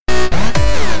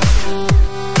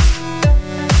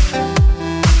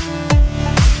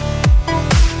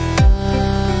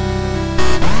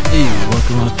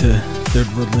Third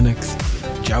World Linux,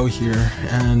 Jow here,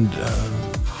 and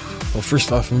well,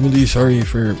 first off, I'm really sorry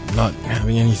for not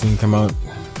having anything come out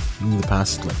in the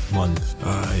past month.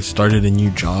 I started a new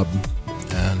job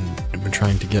and I've been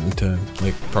trying to get into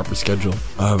proper schedule.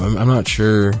 I'm not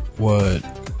sure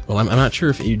I'm not sure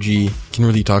if AG can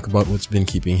really talk about what's been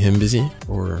keeping him busy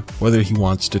or whether he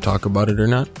wants to talk about it or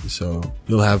not. So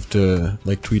you'll have to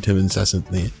tweet him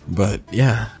incessantly. But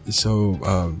yeah,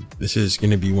 so this is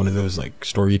going to be one of those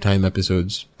story time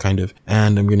episodes kind of,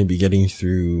 and I'm going to be getting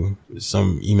through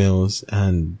some emails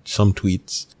and some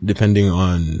tweets depending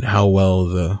on how well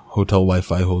the hotel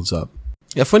Wi-Fi holds up.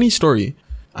 Yeah, funny story.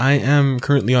 I am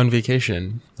currently on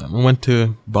vacation. I went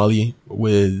to Bali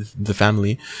with the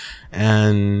family,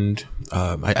 and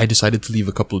I decided to leave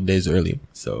a couple of days early.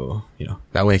 So,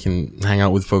 that way I can hang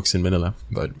out with folks in Manila.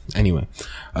 But anyway,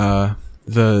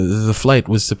 the flight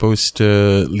was supposed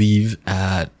to leave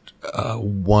at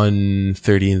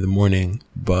 1:30 in the morning,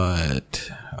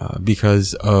 but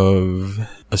because of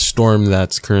a storm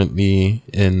that's currently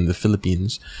in the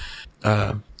Philippines,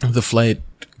 the flight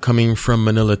coming from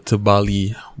Manila to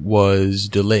Bali was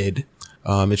delayed.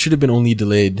 It should have been only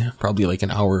delayed probably an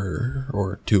hour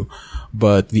or two,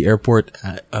 but the airport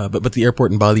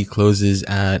in Bali closes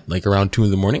at around 2 in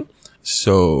the morning.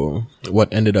 So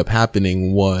what ended up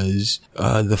happening was,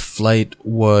 the flight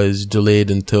was delayed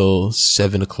until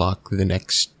 7 o'clock the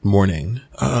next morning.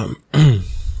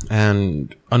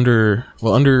 And under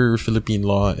Philippine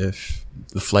law, if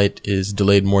the flight is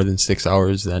delayed more than 6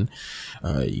 hours, then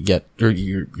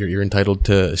you're entitled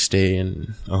to stay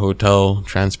in a hotel,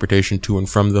 transportation to and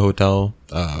from the hotel,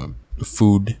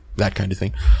 food, that kind of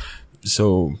thing.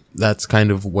 So that's kind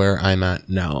of where I'm at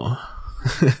now.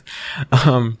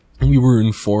 We were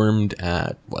informed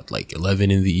at 11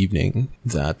 in the evening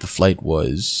that the flight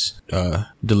was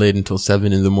delayed until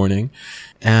 7 in the morning,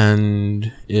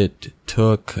 and it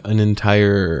took an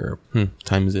entire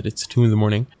time is it? It's 2 in the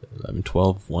morning. 11,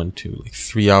 12, 1, 2,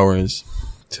 3 hours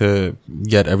to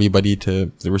get everybody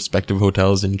to the respective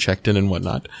hotels and checked in and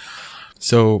whatnot.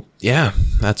 So yeah,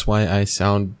 that's why I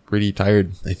sound pretty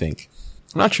tired, I think.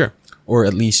 I'm not sure. Or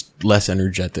at least less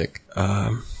energetic.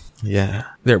 Yeah.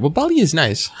 Well, Bali is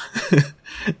nice.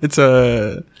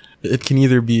 It can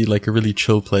either be a really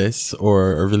chill place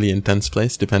or a really intense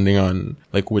place, depending on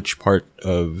which part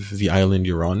of the island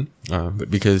you're on. But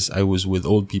because I was with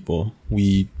old people,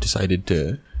 we decided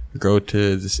to go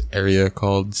to this area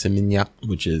called Seminyak,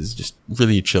 which is just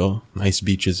really chill, nice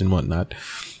beaches and whatnot,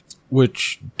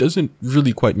 which doesn't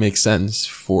really quite make sense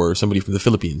for somebody from the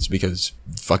Philippines because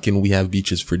we have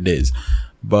beaches for days.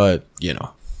 But,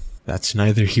 that's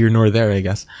neither here nor there, I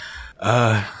guess.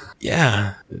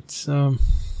 Yeah, it's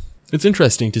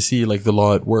interesting to see the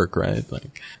law at work, right?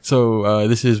 So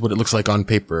this is what it looks like on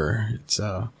paper.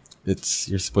 It's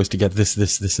you're supposed to get this,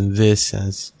 and this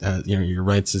as, your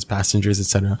rights as passengers,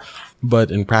 etc.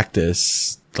 But in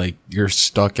practice, you're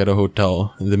stuck at a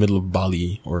hotel in the middle of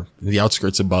Bali or the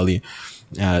outskirts of Bali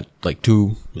at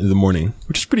 2 in the morning,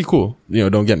 which is pretty cool.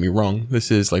 Don't get me wrong.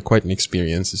 This is quite an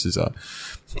experience. This is,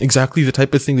 exactly the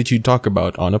type of thing that you'd talk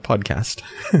about on a podcast.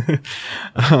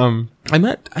 I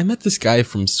met this guy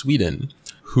from Sweden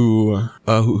who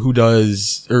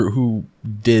does,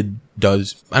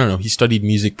 I don't know, he studied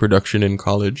music production in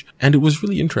college, and it was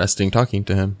really interesting talking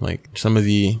to him, some of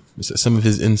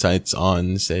his insights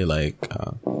on, say,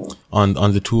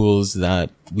 on the tools that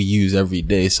we use every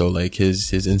day. So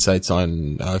his insights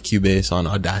on, Cubase, on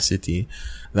Audacity,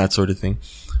 that sort of thing.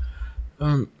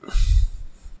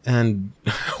 And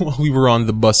while we were on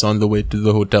the bus on the way to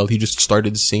the hotel, he just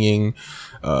started singing,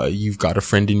 You've Got a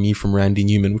Friend in Me from Randy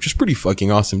Newman, which is pretty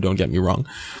fucking awesome, don't get me wrong.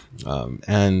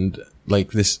 And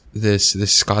this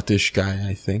Scottish guy,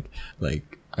 I think,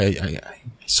 I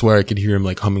swear I could hear him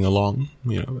like humming along,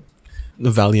 you know, a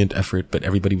valiant effort, but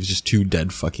everybody was just too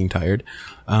dead fucking tired.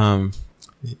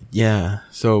 Yeah.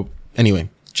 So anyway,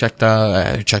 checked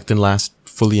in last,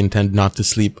 fully intend not to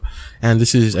sleep. And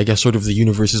this is, I guess, sort of the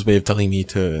universe's way of telling me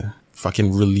to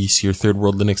fucking release your Third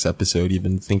World Linux episode. You've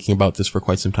been thinking about this for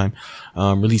quite some time.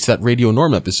 Release that Radio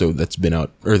Norm episode that's been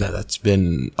out, or that's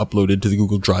been uploaded to the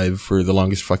Google Drive for the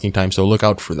longest fucking time. So look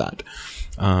out for that.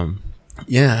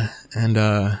 Yeah. And,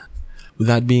 with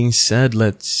that being said,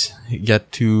 let's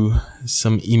get to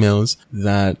some emails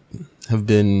that have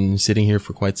been sitting here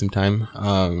for quite some time.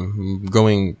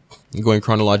 Going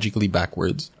chronologically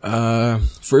backwards.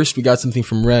 First, we got something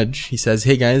from Reg. He says,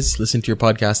 "Hey guys, listened to your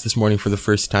podcast this morning for the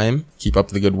first time. Keep up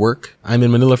the good work. I'm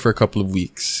in Manila for a couple of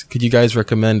weeks. Could you guys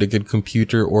recommend a good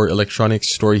computer or electronics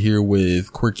store here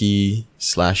with quirky /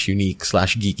 unique /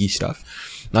 geeky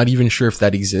stuff? Not even sure if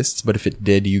that exists, but if it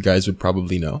did, you guys would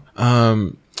probably know."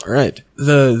 All right.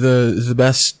 The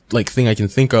best like thing I can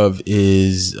think of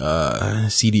is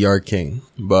CDR King,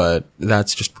 but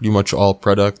that's just pretty much all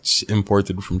products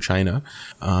imported from China.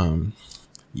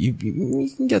 You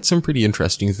can get some pretty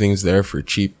interesting things there for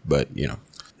cheap, but you know,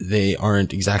 they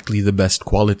aren't exactly the best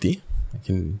quality. I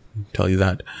can tell you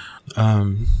that.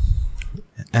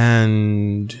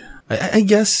 And I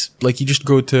guess like you just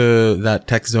go to that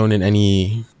tech zone in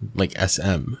any like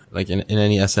SM, like in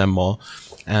any SM mall,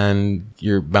 and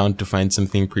you're bound to find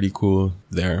something pretty cool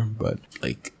there. But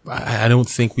like, I don't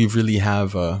think we really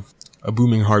have a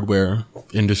booming hardware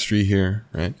industry here,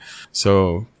 right?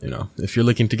 So, you know, if you're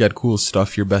looking to get cool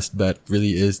stuff, your best bet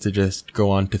really is to just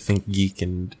go on to ThinkGeek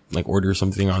and like order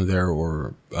something on there,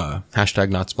 or hashtag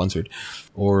not sponsored,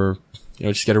 or you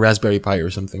know, just get a Raspberry Pi or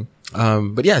something.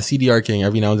 But yeah, CDR King,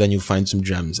 every now and then you'll find some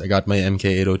gems. I got my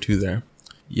MK802 there.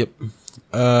 Yep.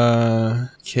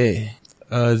 Okay.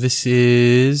 This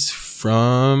is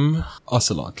from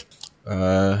Ocelot.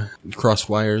 Cross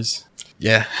wires.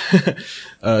 Yeah.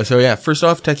 So yeah, first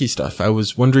off, techie stuff. I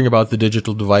was wondering about the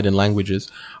digital divide in languages.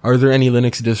 Are there any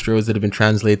Linux distros that have been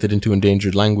translated into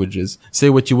endangered languages? Say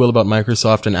what you will about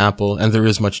Microsoft and Apple, and there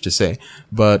is much to say,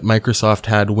 but Microsoft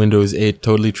had Windows 8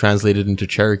 totally translated into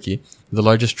Cherokee, the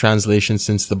largest translation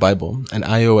since the Bible, and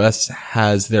iOS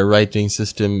has their writing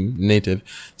system native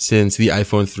since the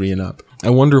iPhone 3 and up. I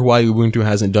wonder why Ubuntu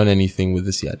hasn't done anything with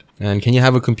this yet. And can you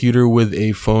have a computer with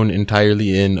a phone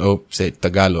entirely in, say,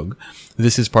 Tagalog?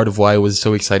 This is part of why I was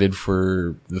so excited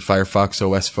for the Firefox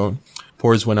OS phone.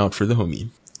 Pores went out for the homie.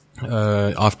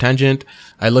 Off tangent.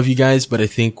 I love you guys, but I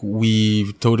think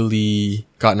we've totally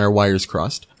gotten our wires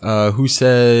crossed. Who was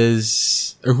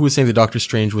saying that Doctor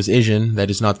Strange was Asian?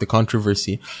 That is not the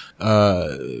controversy.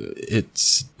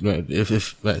 It's,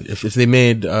 if they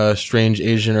made, Strange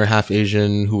Asian or half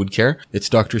Asian, who would care? It's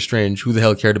Doctor Strange. Who the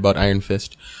hell cared about Iron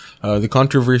Fist? The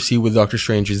controversy with Doctor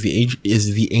Strange is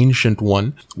the Ancient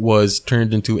One was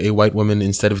turned into a white woman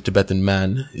instead of Tibetan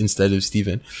man, instead of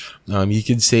Steven. You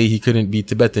could say he couldn't be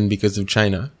Tibetan because of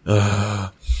China.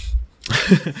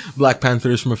 Black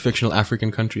Panther is from a fictional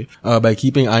African country. By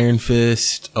keeping Iron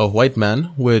Fist a white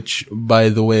man, which, by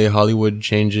the way, Hollywood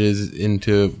changes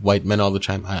into white men all the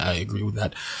time. I agree with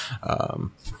that.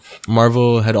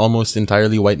 Marvel had almost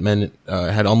entirely white men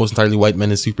as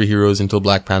superheroes until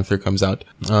Black Panther comes out.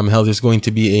 Hell, there's going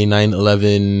to be a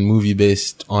 9/11 movie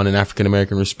based on an African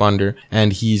American responder,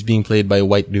 and he's being played by a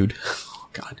white dude.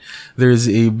 God. There's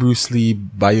a Bruce Lee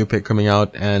biopic coming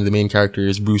out, and the main character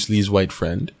is Bruce Lee's white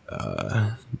friend.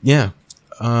 Yeah.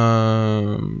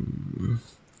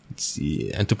 Let's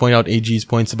see. And to point out AG's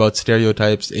points about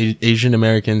stereotypes, Asian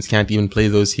Americans can't even play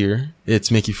those here.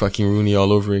 It's Mickey fucking Rooney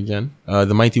all over again.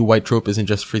 The mighty white trope isn't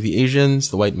just for the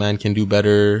Asians. The white man can do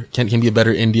better, can be a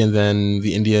better Indian than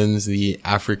the Indians, the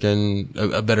African,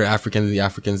 a better African than the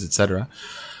Africans, etc.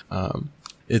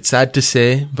 It's sad to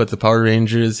say, but the Power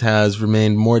Rangers has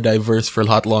remained more diverse for a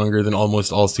lot longer than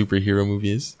almost all superhero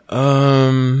movies.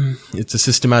 It's a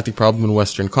systematic problem in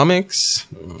Western comics.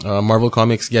 Marvel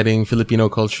Comics getting Filipino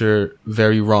culture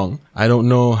very wrong. I don't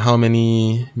know how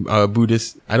many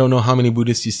Buddhists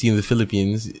you see in the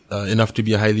Philippines, enough to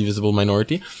be a highly visible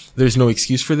minority. There's no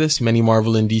excuse for this. Many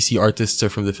Marvel and DC artists are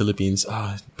from the Philippines.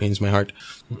 It pains my heart.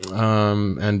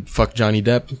 And fuck Johnny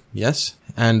Depp. Yes.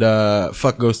 And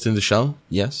fuck Ghost in the Shell.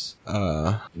 Yes.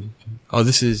 Now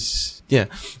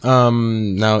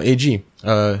AG.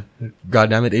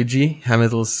 Goddammit AG.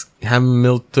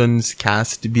 Hamilton's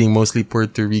cast being mostly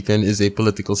Puerto Rican is a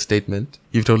political statement.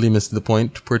 You've totally missed the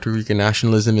point. Puerto Rican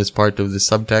nationalism is part of the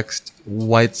subtext.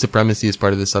 White supremacy is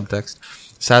part of the subtext.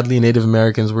 Sadly, Native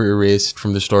Americans were erased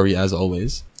from the story as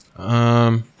always.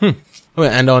 And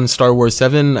on Star Wars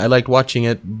 7, I liked watching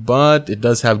it, but it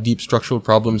does have deep structural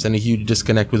problems and a huge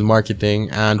disconnect with marketing,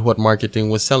 and what marketing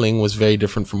was selling was very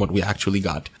different from what we actually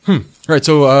got. Alright,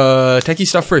 so, techie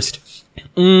stuff first.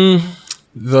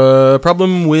 The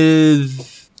problem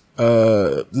with,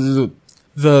 the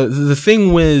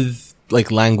thing with,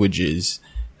 like, languages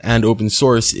and open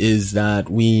source is that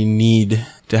we need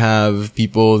to have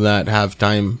people that have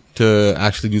time to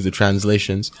actually do the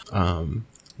translations.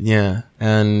 Yeah,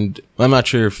 and I'm not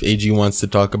sure if AG wants to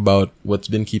talk about what's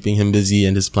been keeping him busy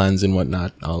and his plans and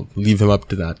whatnot. I'll leave him up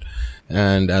to that.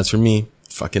 And as for me,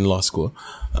 fucking law school.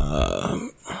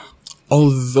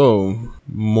 Although,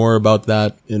 more about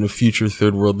that in a future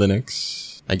Third World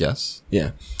Linux, I guess.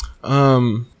 Yeah.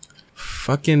 Being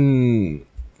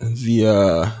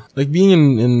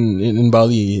in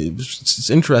Bali, it's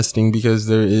interesting because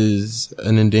there is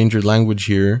an endangered language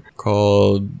here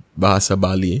called Bahasa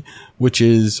Bali, which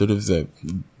is sort of the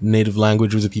native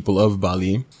language of the people of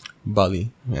Bali.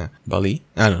 Bali. Yeah. Bali.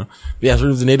 I don't know. But yeah,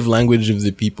 sort of the native language of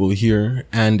the people here.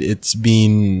 And it's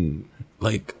been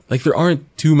like there aren't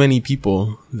too many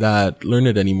people that learn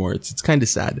it anymore. It's kind of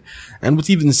sad. And what's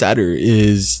even sadder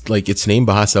is like its name,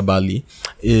 Bahasa Bali,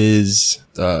 is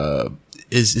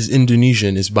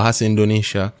Indonesian, is Bahasa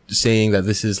Indonesia, saying that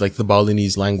this is like the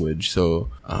Balinese language. So,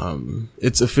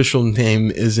 its official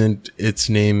name isn't its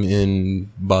name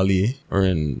in Bali or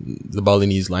in the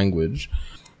Balinese language.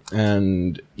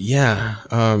 And yeah,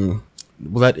 well,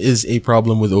 that is a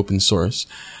problem with open source.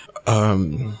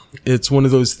 It's one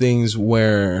of those things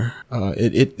where,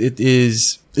 it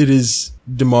is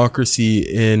democracy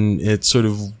in its sort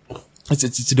of,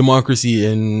 it's a democracy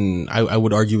in, I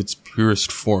would argue, its purest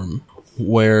form,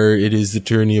 where it is the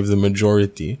tyranny of the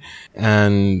majority,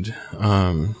 and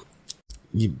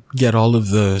you get all of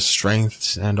the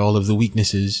strengths and all of the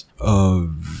weaknesses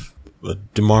of a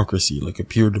democracy, like a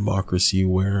pure democracy,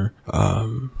 where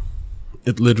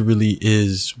it literally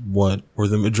is what or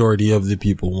the majority of the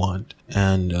people want.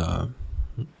 And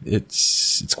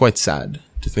it's quite sad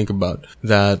to think about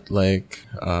that, like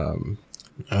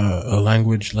a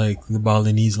language like the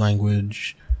Balinese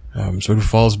language sort of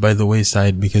falls by the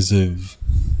wayside because of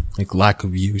like lack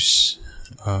of use.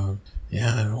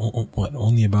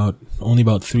 Only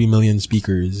about 3 million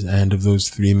speakers, and of those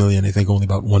 3 million, I think only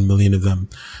about 1 million of them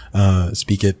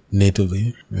speak it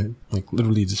natively, right? Like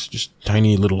literally just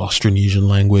tiny little Austronesian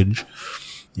language,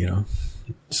 you know,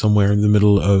 somewhere in the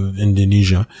middle of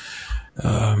Indonesia.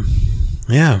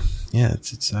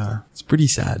 It's pretty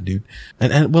sad, dude.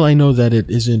 And well, I know that it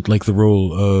isn't like the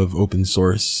role of open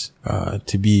source,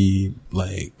 to be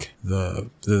like the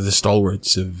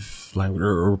stalwarts of language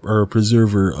or a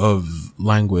preserver of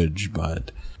language,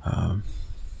 but, I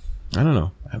don't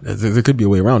know. There could be a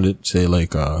way around it. Say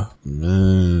like, some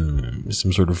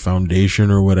sort of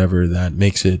foundation or whatever that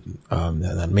makes it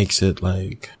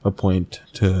like a point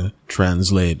to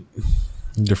translate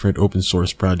different open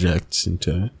source projects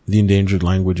into the endangered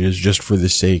languages just for the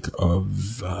sake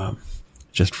of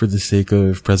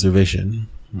preservation.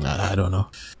 I don't know.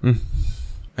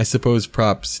 I suppose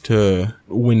props to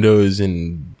Windows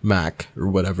and Mac or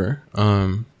whatever.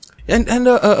 About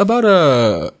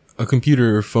a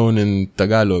computer phone in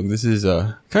Tagalog, this is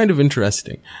kind of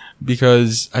interesting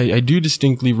because I do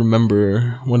distinctly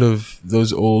remember one of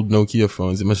those old Nokia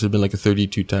phones. It must have been like a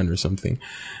 3210 or something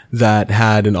that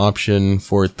had an option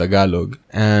for Tagalog.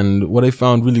 And what I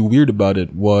found really weird about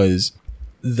it was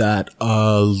that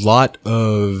a lot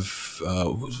of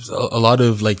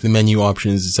like the menu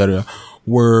options, etc.,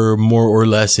 were more or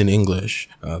less in English,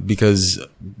 because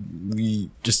we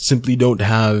just simply don't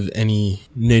have any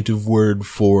native word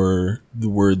for the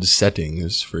word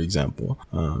settings, for example.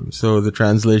 So the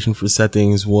translation for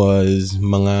settings was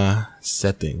mga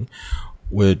setting,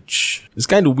 which is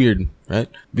kind of weird, right?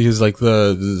 Because like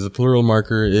the plural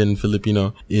marker in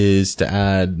Filipino is to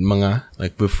add mga,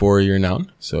 like before your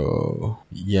noun. So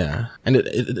yeah. And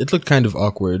it looked kind of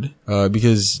awkward,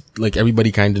 because like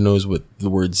everybody kind of knows what the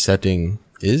word setting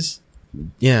is.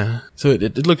 Yeah. So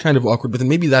it looked kind of awkward, but then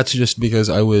maybe that's just because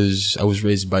I was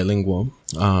raised bilingual.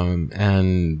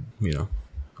 And you know,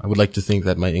 I would like to think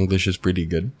that my English is pretty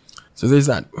good. So there's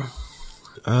that.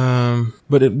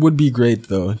 But it would be great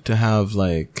though to have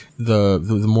like the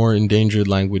more endangered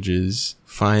languages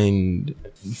find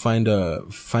a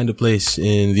place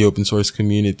in the open source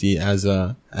community as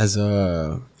a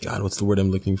God, what's the word I'm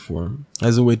looking for?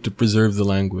 As a way to preserve the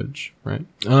language, right?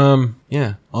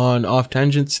 Yeah. On off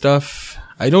tangent stuff,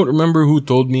 I don't remember who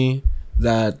told me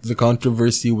that the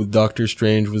controversy with Doctor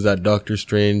Strange was that Doctor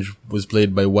Strange was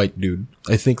played by white dude.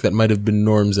 I think that might have been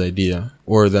Norm's idea,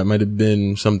 or that might have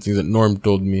been something that Norm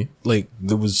told me. Like,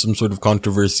 there was some sort of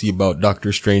controversy about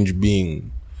Doctor Strange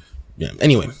being, yeah.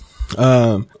 Anyway,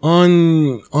 on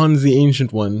the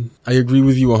Ancient One, I agree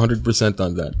with you 100%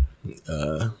 on that.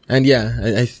 And yeah,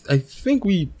 I think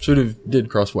we sort of did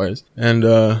cross wires. And,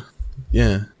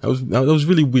 yeah, that was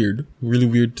really weird. Really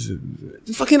weird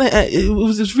it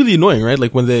was really annoying, right?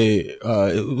 Like when it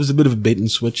was a bit of a bait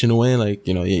and switch in a way. Like,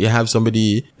 you know, they had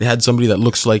somebody that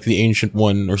looks like the Ancient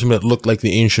One, or somebody that looked like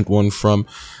the Ancient One from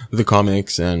the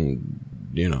comics, and,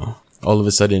 you know, all of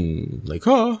a sudden, like,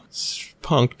 oh, it's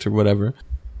punked or whatever.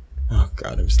 Oh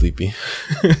God, I'm sleepy.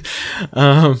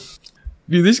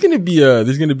 Dude, there's gonna be a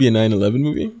 9/11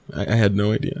 movie. I had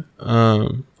no idea.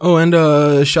 And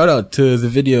shout out to the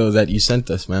video that you sent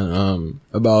us, man.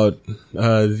 About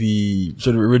the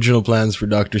sort of original plans for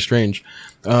Doctor Strange.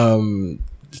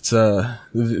 It's a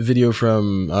video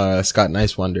from Scott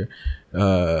Nicewander.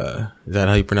 Is that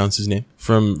how you pronounce his name?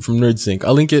 From NerdSync.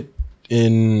 I'll link it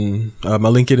in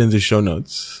the show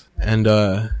notes.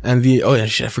 oh yeah,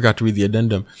 shit, I forgot to read the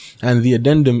addendum. And the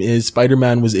addendum is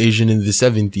Spider-Man was Asian in the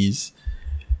 70s.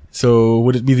 So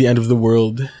would it be the end of the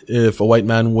world if a white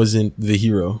man wasn't the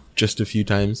hero just a few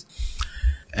times?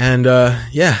 And,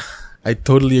 yeah, I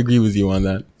totally agree with you on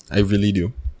that. I really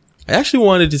do. I actually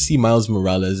wanted to see Miles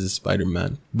Morales as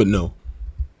Spider-Man, but no.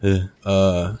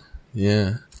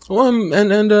 Yeah. Well,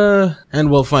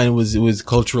 and well, fine. It was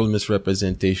cultural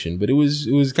misrepresentation, but it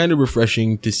was kind of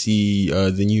refreshing to see,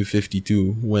 the new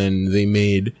 52 when they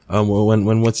made,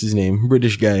 when what's his name?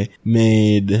 British guy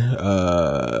made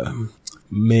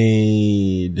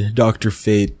Dr.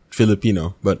 Fate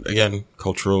Filipino, but again,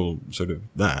 cultural sort of,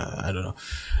 I don't know.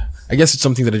 I guess it's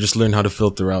something that I just learned how to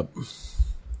filter out.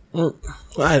 Or,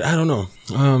 I don't know.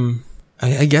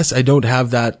 I guess I don't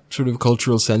have that sort of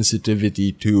cultural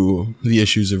sensitivity to the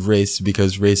issues of race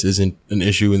because race isn't an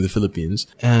issue in the Philippines.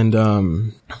 And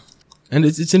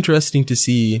it's interesting to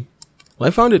see, well,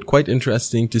 I found it quite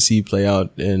interesting to see play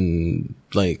out in,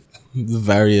 like, the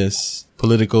various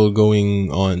political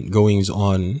goings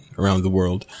on around the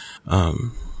world.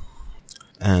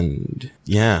 And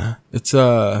yeah, it's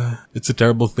a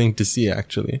terrible thing to see,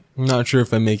 actually. I'm not sure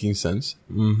if I'm making sense.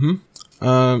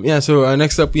 Yeah, so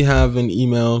next up we have an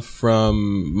email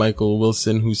from Michael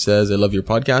Wilson who says, I love your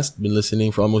podcast. Been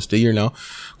listening for almost a year now.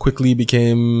 Quickly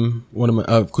became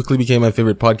my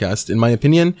favorite podcast. In my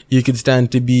opinion, you could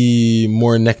stand to be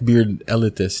more neckbeard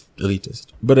elitist.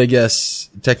 But I guess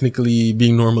technically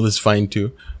being normal is fine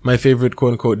too. My favorite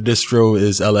quote unquote distro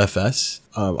is LFS.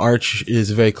 Arch is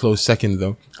a very close second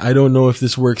though. I don't know if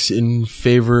this works in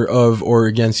favor of or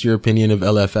against your opinion of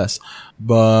LFS,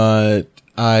 but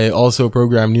I also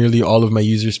program nearly all of my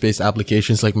user space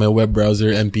applications, like my web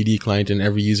browser, MPD client, and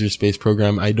every user space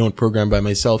program I don't program by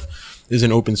myself is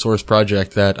an open source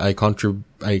project that I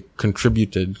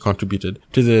contributed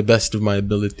to the best of my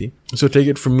ability. So take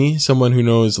it from me, someone who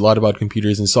knows a lot about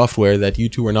computers and software, that you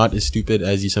two are not as stupid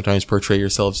as you sometimes portray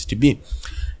yourselves to be.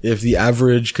 If the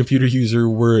average computer user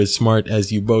were as smart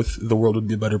as you both, the world would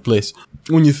be a better place.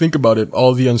 When you think about it,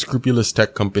 all the unscrupulous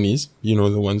tech companies, you know,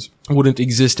 the ones, wouldn't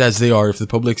exist as they are if the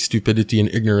public's stupidity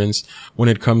and ignorance when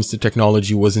it comes to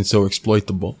technology wasn't so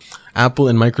exploitable. Apple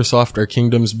and Microsoft are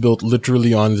kingdoms built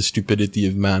literally on the stupidity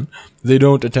of man. They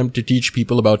don't attempt to teach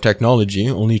people about technology,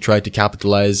 only try to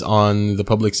capitalize on the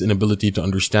public's inability to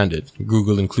understand it,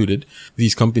 Google included.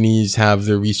 These companies have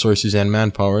the resources and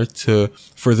manpower to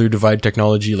further divide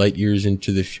technology light years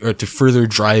to further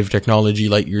drive technology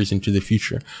light years into the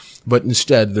future. But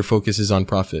instead, their focus is on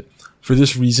profit. For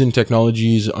this reason,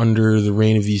 technology under the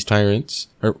reign of these tyrants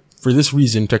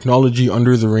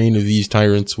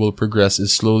will progress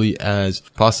as slowly as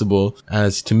possible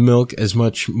as to milk as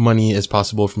much money as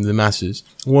possible from the masses.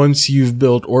 Once you've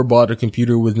built or bought a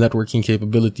computer with networking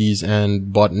capabilities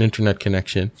and bought an internet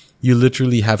connection, you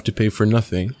literally have to pay for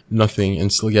nothing,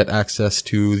 and still get access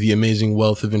to the amazing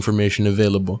wealth of information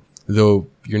available, though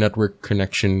your network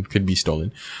connection could be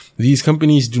stolen. These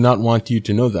companies do not want you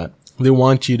to know that. They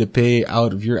want you to pay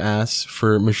out of your ass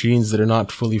for machines that are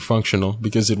not fully functional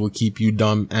because it will keep you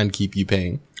dumb and keep you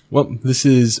paying. Well, this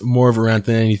is more of a rant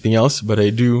than anything else, but I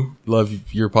do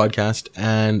love your podcast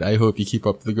and I hope you keep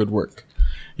up the good work.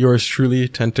 Yours truly,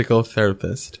 Tentacle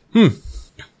Therapist.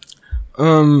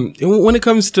 When it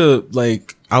comes to,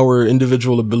 like, our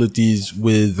individual abilities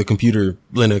with the computer,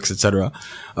 Linux, etc.,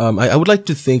 I would like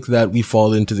to think that we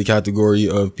fall into the category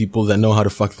of people that know how to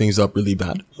fuck things up really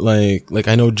bad. Like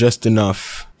I know just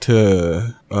enough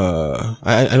to,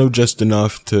 I know just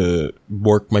enough to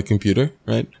bork my computer,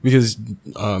 right? Because,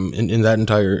 in that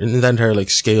entire, like,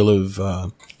 scale of,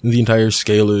 the entire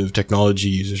scale of technology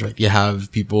users, right? You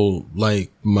have people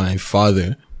like my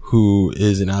father, who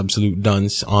is an absolute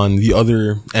dunce. On the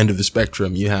other end of the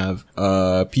spectrum, you have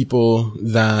people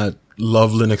that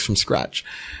love Linux from scratch.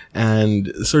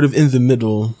 And sort of in the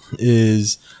middle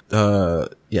is,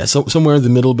 somewhere in the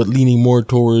middle, but leaning more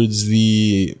towards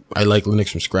I like Linux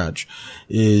from scratch,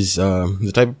 is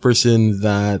the type of person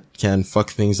that can fuck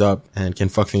things up and can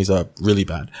fuck things up really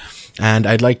bad. And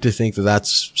I'd like to think that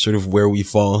that's sort of where we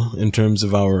fall in terms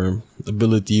of our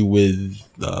ability with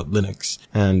Linux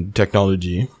and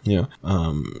technology, you know.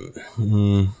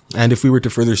 And if we were to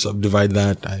further subdivide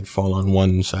that, I fall on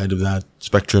one side of that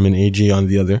spectrum and AG on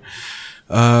the other.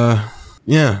 I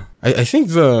think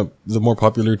the more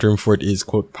popular term for it is,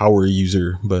 quote, power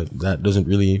user, but that doesn't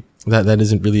really, that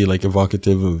isn't really, like,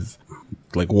 evocative of,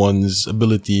 like, one's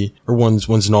ability or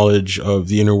one's knowledge of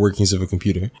the inner workings of a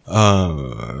computer. I've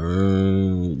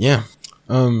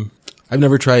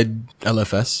never tried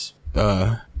LFS.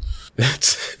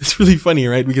 it's really funny,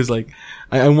 right? Because like,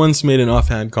 I once made an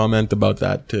offhand comment about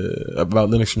that about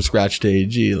Linux from scratch to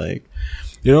AG, like,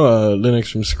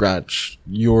 Linux from scratch,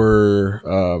 your,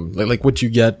 like what you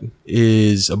get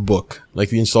is a book. Like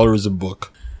the installer is a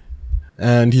book.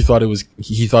 And he thought it was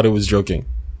joking.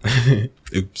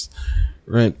 Oops.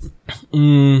 Right.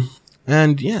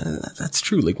 And yeah, that's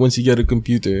true. Like once you get a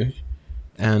computer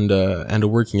and a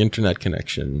working internet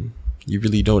connection, you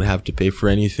really don't have to pay for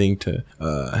anything to,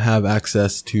 have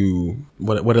access to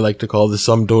what I like to call the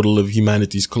sum total of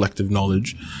humanity's collective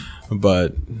knowledge.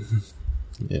 But,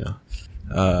 yeah.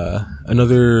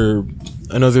 Another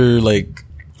like,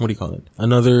 what do you call it?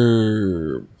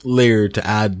 Another layer to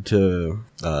add to,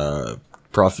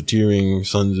 profiteering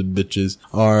sons of bitches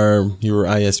are your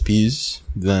ISPs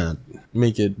that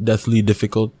make it deathly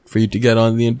difficult for you to get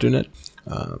on the internet.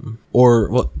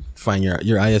 Fine,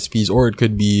 your ISPs, or it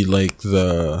could be like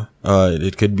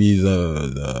it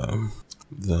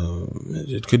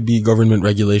could be government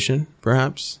regulation,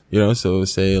 perhaps, so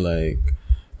say like,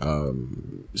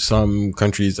 some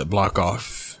countries that block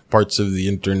off parts of the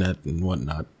internet and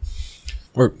whatnot,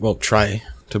 or, well, try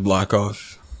to block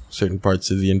off certain parts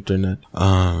of the internet.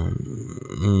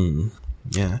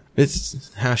 Yeah,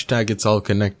 it's #it's all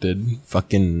connected.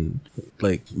 Fucking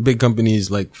like big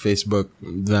companies like Facebook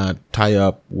that tie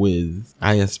up with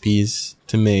ISPs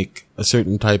to make a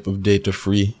certain type of data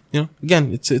free.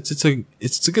 Again, it's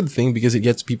a good thing because it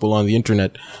gets people on the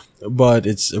internet, but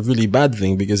it's a really bad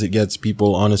thing because it gets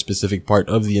people on a specific part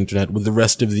of the internet with the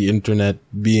rest of the internet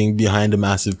being behind a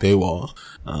massive paywall.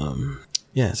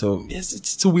 Yeah, so yes,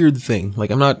 it's a weird thing. Like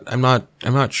I'm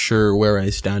not sure where I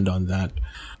stand on that.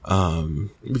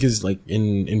 Because like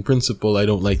in principle I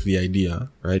don't like the idea,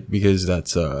 right? Because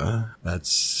that's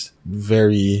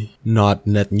very not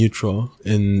net neutral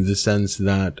in the sense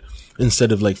that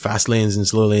instead of like fast lanes and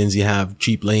slow lanes, you have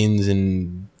cheap lanes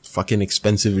and fucking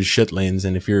expensive as shit lanes.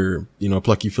 And if you're, a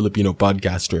plucky Filipino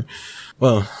podcaster,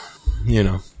 well,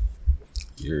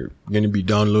 you're going to be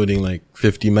downloading like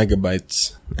 50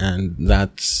 megabytes and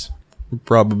that's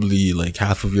probably like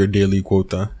half of your daily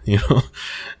quota,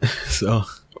 So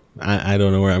I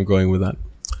don't know where I'm going with that.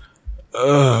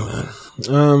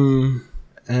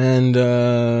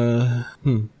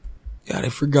 God, I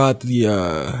forgot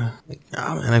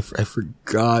I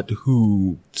forgot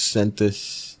who sent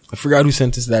this. I forgot who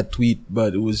sent us that tweet,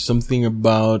 but it was something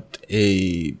about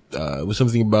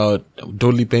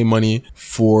totally pay money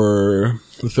for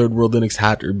the Third World Linux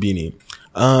hat or beanie.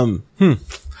 I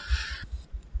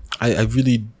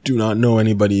really do not know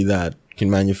anybody that can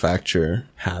manufacture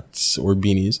hats or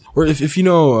beanies. Or if you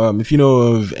know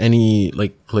of any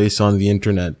like place on the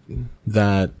internet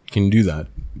that can do that,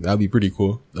 that'd be pretty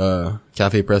cool.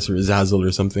 Cafe Press or Zazzle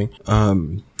or something.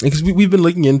 Because we've been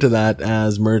looking into that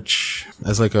as merch,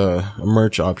 as like a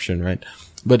merch option, right?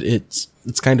 But it's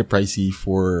kind of pricey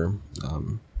for,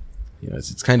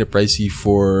 it's kind of pricey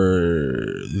for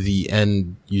the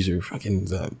end user,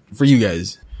 for you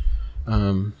guys.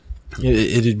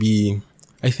 It'd be,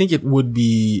 I think it would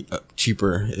be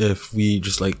cheaper if we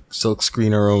just like silk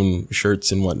screen our own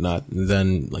shirts and whatnot and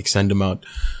then like send them out.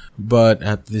 But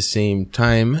at the same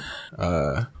time,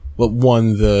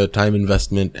 one, the time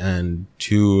investment, and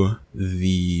two,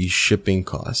 the shipping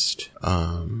cost.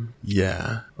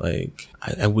 Yeah, like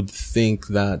I would think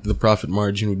that the profit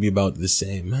margin would be about the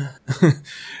same,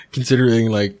 considering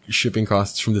like shipping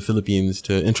costs from the Philippines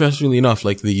to, interestingly enough,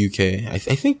 like the UK. I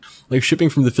think like shipping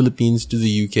from the Philippines to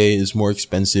the UK is more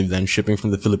expensive than shipping from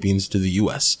the Philippines to the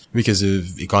US because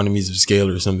of economies of scale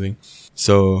or something.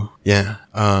 So yeah,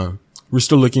 we're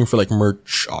still looking for like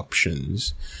merch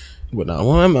options. What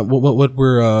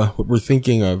we're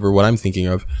thinking of, or what I'm thinking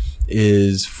of,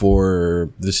 is for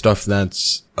the stuff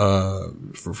that's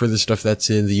for the stuff that's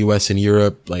in the US and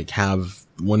Europe, like have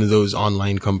one of those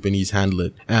online companies handle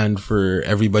it, and for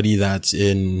everybody that's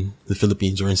in the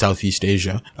Philippines or in Southeast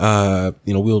Asia,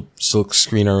 we'll silk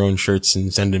screen our own shirts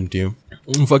and send them to you.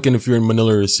 Fucking if you're in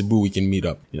Manila or Cebu, we can meet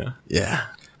up. Yeah.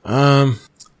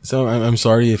 So I'm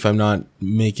sorry if I'm not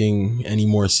making any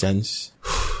more sense.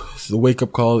 The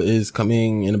wake-up call is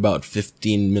coming in about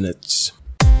 15 minutes.